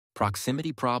Proximity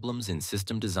Problems in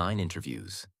System Design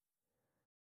Interviews.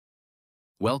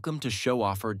 Welcome to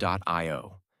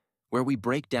ShowOffer.io, where we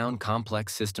break down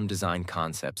complex system design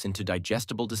concepts into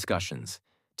digestible discussions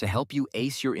to help you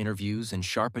ace your interviews and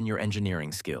sharpen your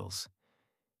engineering skills.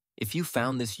 If you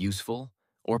found this useful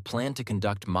or plan to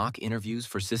conduct mock interviews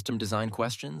for system design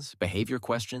questions, behavior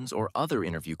questions, or other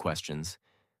interview questions,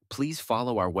 please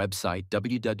follow our website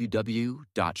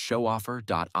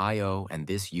www.showoffer.io and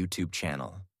this YouTube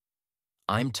channel.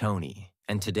 I'm Tony,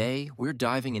 and today we're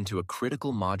diving into a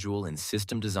critical module in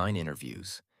system design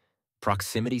interviews: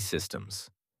 proximity systems.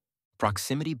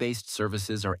 Proximity-based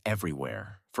services are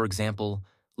everywhere. For example,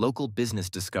 local business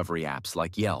discovery apps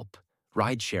like Yelp,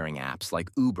 ride-sharing apps like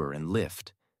Uber and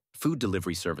Lyft, food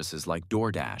delivery services like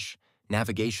DoorDash,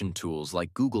 navigation tools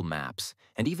like Google Maps,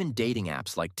 and even dating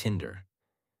apps like Tinder.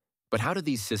 But how do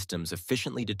these systems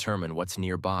efficiently determine what's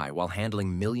nearby while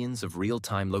handling millions of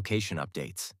real-time location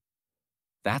updates?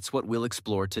 That's what we'll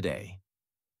explore today.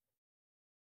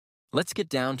 Let's get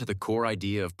down to the core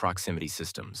idea of proximity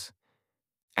systems.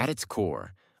 At its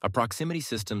core, a proximity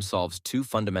system solves two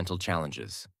fundamental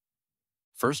challenges.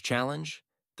 First challenge,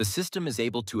 the system is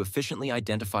able to efficiently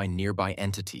identify nearby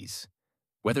entities,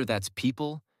 whether that's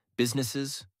people,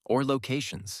 businesses, or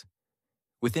locations,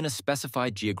 within a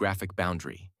specified geographic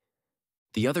boundary.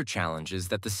 The other challenge is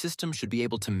that the system should be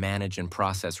able to manage and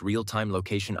process real-time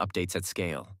location updates at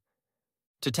scale.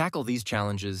 To tackle these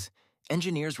challenges,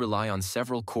 engineers rely on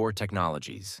several core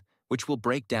technologies, which we'll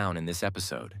break down in this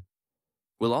episode.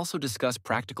 We'll also discuss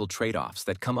practical trade-offs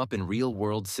that come up in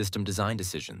real-world system design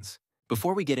decisions.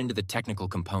 Before we get into the technical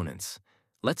components,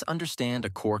 let's understand a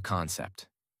core concept: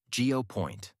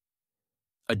 geopoint.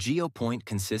 A geopoint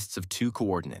consists of two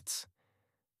coordinates: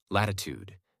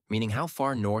 latitude, meaning how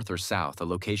far north or south a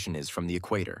location is from the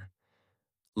equator;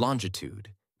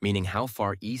 longitude, meaning how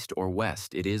far east or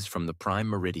west it is from the prime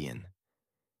meridian.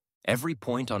 Every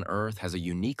point on Earth has a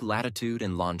unique latitude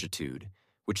and longitude,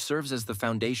 which serves as the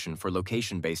foundation for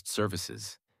location-based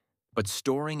services. But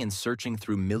storing and searching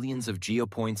through millions of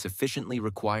geopoints efficiently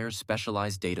requires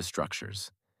specialized data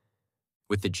structures.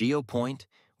 With the geopoint,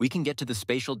 we can get to the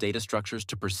spatial data structures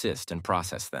to persist and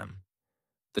process them.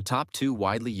 The top two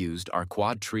widely used are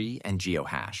QuadTree and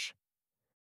GeoHash.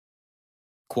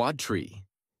 QuadTree.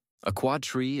 A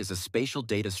QuadTree is a spatial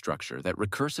data structure that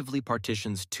recursively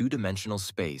partitions two-dimensional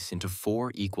space into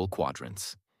four equal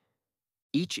quadrants.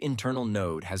 Each internal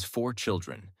node has four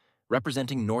children,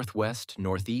 representing northwest,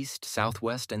 northeast,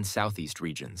 southwest, and southeast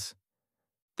regions.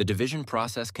 The division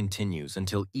process continues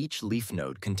until each leaf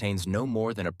node contains no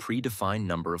more than a predefined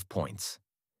number of points.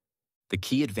 The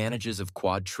key advantages of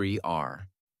QuadTree are: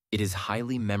 it is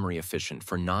highly memory efficient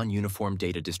for non-uniform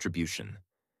data distribution.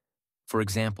 For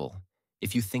example,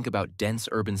 if you think about dense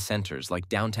urban centers like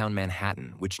downtown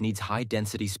Manhattan, which needs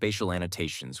high-density spatial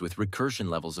annotations with recursion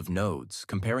levels of nodes,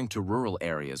 comparing to rural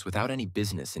areas without any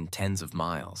business in tens of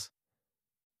miles.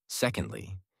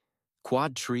 Secondly,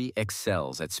 QuadTree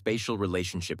excels at spatial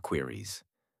relationship queries.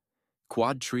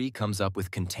 QuadTree comes up with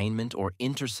containment or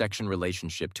intersection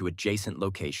relationship to adjacent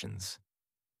locations.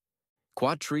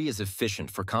 QuadTree is efficient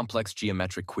for complex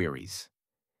geometric queries.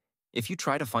 If you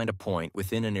try to find a point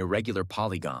within an irregular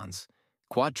polygons,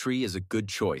 QuadTree is a good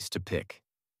choice to pick.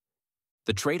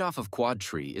 The trade-off of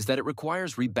QuadTree is that it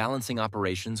requires rebalancing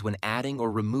operations when adding or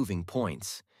removing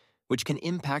points, which can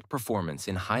impact performance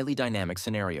in highly dynamic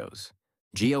scenarios.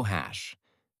 GeoHash.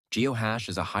 GeoHash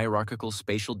is a hierarchical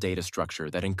spatial data structure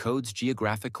that encodes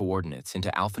geographic coordinates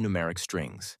into alphanumeric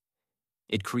strings.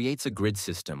 It creates a grid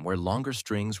system where longer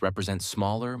strings represent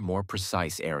smaller, more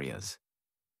precise areas.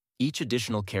 Each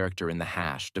additional character in the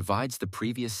hash divides the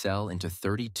previous cell into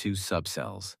 32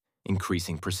 subcells,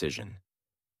 increasing precision.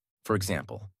 For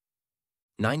example,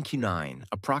 9Q9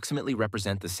 approximately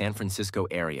represent the San Francisco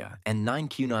area, and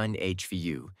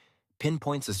 9Q9HVU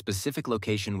pinpoints a specific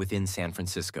location within San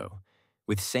Francisco,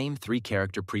 with same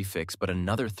three-character prefix but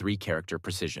another three-character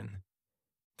precision.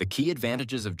 The key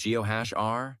advantages of GeoHash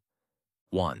are: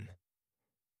 1.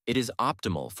 It is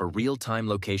optimal for real-time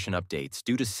location updates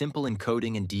due to simple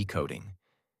encoding and decoding.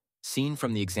 Seen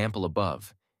from the example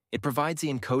above, it provides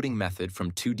the encoding method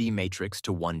from 2D matrix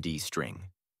to 1D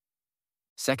string.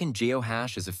 Second,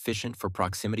 GeoHash is efficient for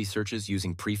proximity searches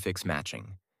using prefix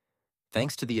matching.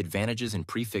 Thanks to the advantages in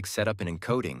prefix setup and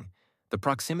encoding, the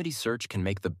proximity search can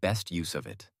make the best use of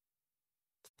it.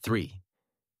 3.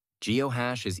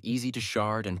 GeoHash is easy to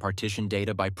shard and partition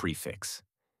data by prefix.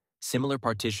 Similar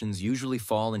partitions usually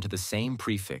fall into the same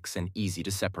prefix and easy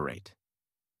to separate.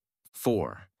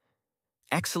 4.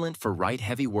 Excellent for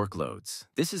write-heavy workloads.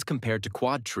 This is compared to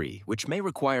QuadTree, which may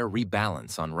require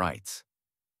rebalance on writes.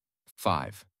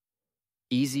 5.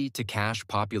 Easy to cache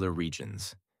popular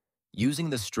regions.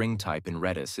 Using the string type in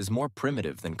Redis is more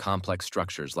primitive than complex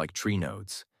structures like tree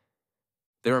nodes.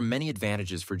 There are many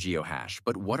advantages for GeoHash,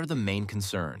 but what are the main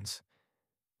concerns?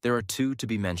 There are two to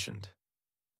be mentioned.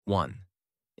 1.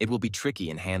 It will be tricky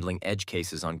in handling edge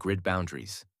cases on grid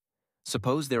boundaries.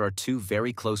 Suppose there are two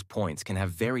very close points can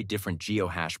have very different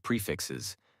GeoHash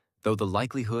prefixes, though the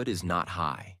likelihood is not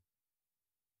high.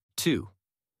 2.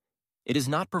 It is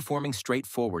not performing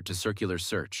straightforward to circular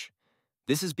search.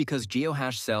 This is because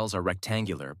GeoHash cells are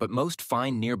rectangular, but most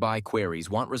find nearby queries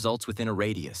want results within a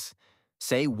radius,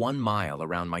 say 1 mile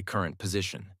around my current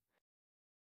position.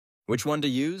 Which one to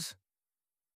use?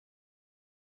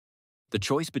 The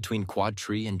choice between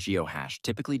QuadTree and GeoHash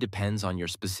typically depends on your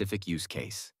specific use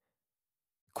case.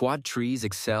 QuadTrees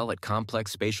excel at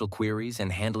complex spatial queries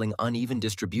and handling uneven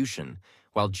distribution,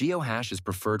 while GeoHash is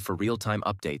preferred for real-time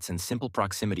updates and simple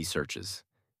proximity searches.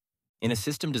 In a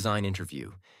system design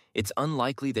interview, it's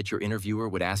unlikely that your interviewer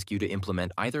would ask you to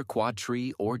implement either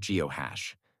QuadTree or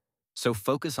GeoHash. So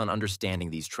focus on understanding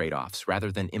these trade-offs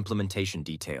rather than implementation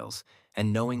details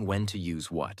and knowing when to use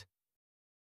what.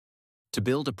 To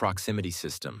build a proximity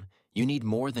system, you need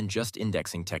more than just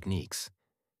indexing techniques.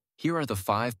 Here are the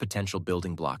 5 potential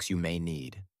building blocks you may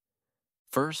need.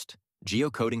 First,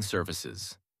 geocoding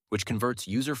services, which converts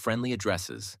user-friendly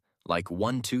addresses, like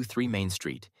 123 Main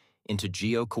Street, into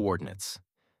geo-coordinates.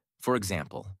 For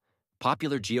example,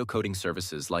 popular geocoding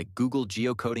services like Google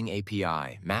Geocoding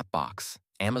API, Mapbox,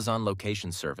 Amazon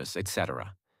Location Service,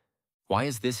 etc. Why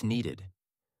is this needed?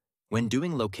 When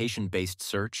doing location-based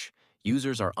search,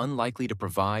 users are unlikely to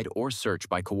provide or search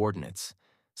by coordinates,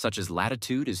 such as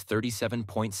latitude is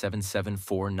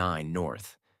 37.7749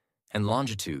 north, and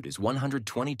longitude is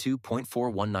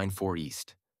 122.4194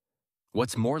 east.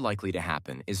 What's more likely to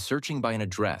happen is searching by an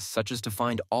address, such as to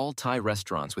find all Thai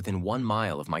restaurants within 1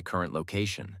 mile of my current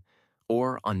location,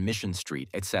 or on Mission Street,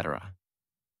 etc.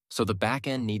 So the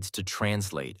backend needs to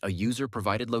translate a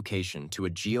user-provided location to a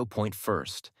geopoint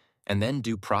first, and then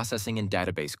do processing and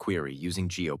database query using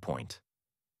geopoint.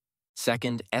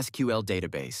 Second, SQL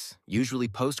database, usually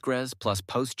Postgres plus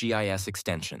PostGIS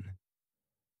extension.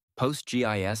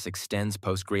 PostGIS extends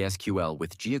PostgreSQL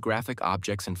with geographic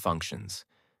objects and functions,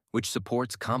 which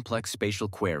supports complex spatial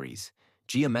queries,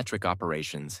 geometric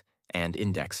operations, and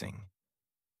indexing.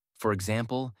 For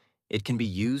example, it can be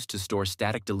used to store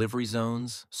static delivery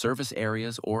zones, service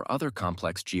areas, or other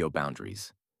complex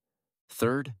geoboundaries.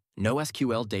 Third,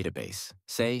 NoSQL database,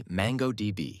 say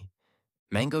MongoDB.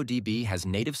 MongoDB has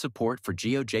native support for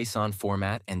GeoJSON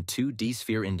format and 2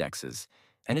 dsphere indexes,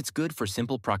 and it's good for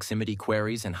simple proximity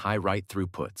queries and high write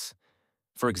throughputs.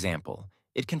 For example,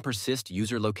 it can persist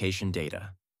user location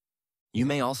data. You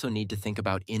may also need to think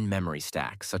about in-memory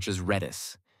stacks, such as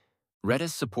Redis.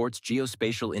 Redis supports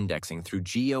geospatial indexing through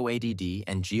GeoADD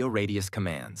and GeoRadius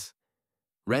commands.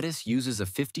 Redis uses a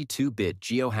 52-bit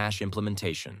GeoHash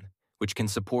implementation, which can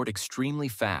support extremely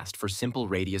fast for simple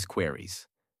radius queries.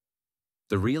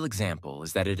 The real example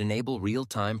is that it enables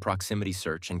real-time proximity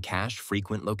search and cache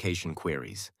frequent location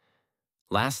queries.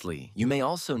 Lastly, you may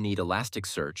also need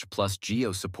Elasticsearch plus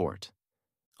geo support.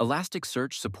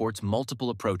 Elasticsearch supports multiple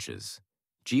approaches: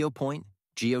 geopoint,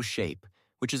 geoshape,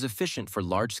 which is efficient for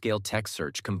large-scale text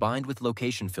search combined with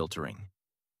location filtering.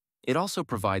 It also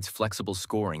provides flexible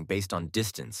scoring based on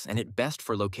distance, and it's best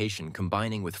for location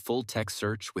combining with full text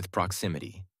search with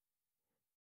proximity.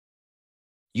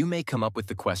 You may come up with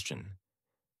the question,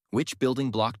 which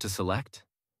building block to select?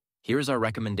 Here's our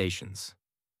recommendations.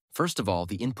 First of all,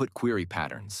 the input query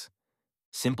patterns.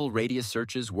 Simple radius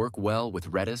searches work well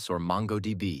with Redis or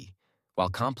MongoDB, while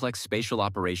complex spatial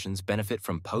operations benefit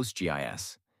from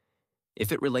PostGIS.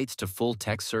 If it relates to full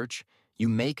text search, you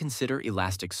may consider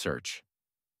Elasticsearch.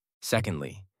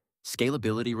 Secondly,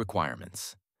 scalability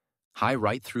requirements. High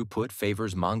write throughput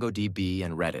favors MongoDB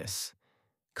and Redis.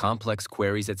 Complex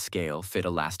queries at scale fit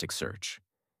Elasticsearch.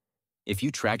 If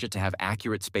you target to have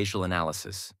accurate spatial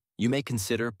analysis, you may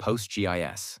consider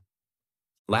PostGIS.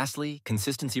 Lastly,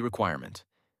 consistency requirement.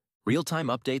 Real-time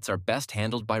updates are best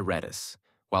handled by Redis,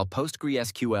 while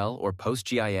PostgreSQL or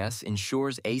PostGIS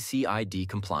ensures ACID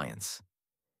compliance.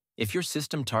 If your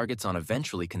system targets on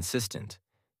eventually consistent,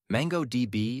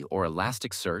 MongoDB or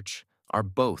Elasticsearch are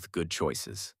both good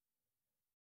choices.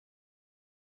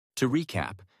 To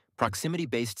recap,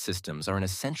 proximity-based systems are an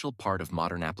essential part of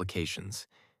modern applications,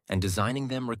 and designing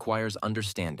them requires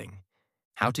understanding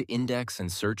how to index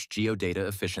and search geodata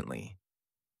efficiently,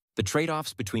 the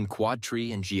trade-offs between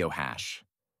QuadTree and GeoHash,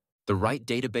 the right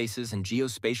databases and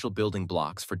geospatial building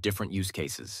blocks for different use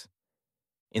cases.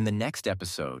 In the next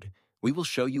episode, we will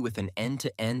show you with an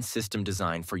end-to-end system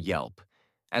design for Yelp,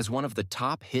 as one of the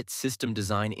top hit system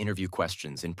design interview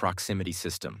questions in Proximity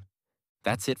System.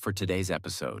 That's it for today's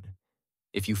episode.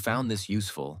 If you found this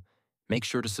useful, make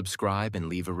sure to subscribe and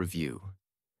leave a review.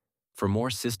 For more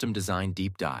system design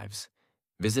deep dives,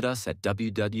 visit us at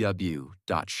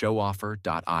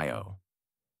www.showoffer.io.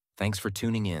 Thanks for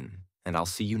tuning in, and I'll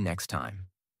see you next time.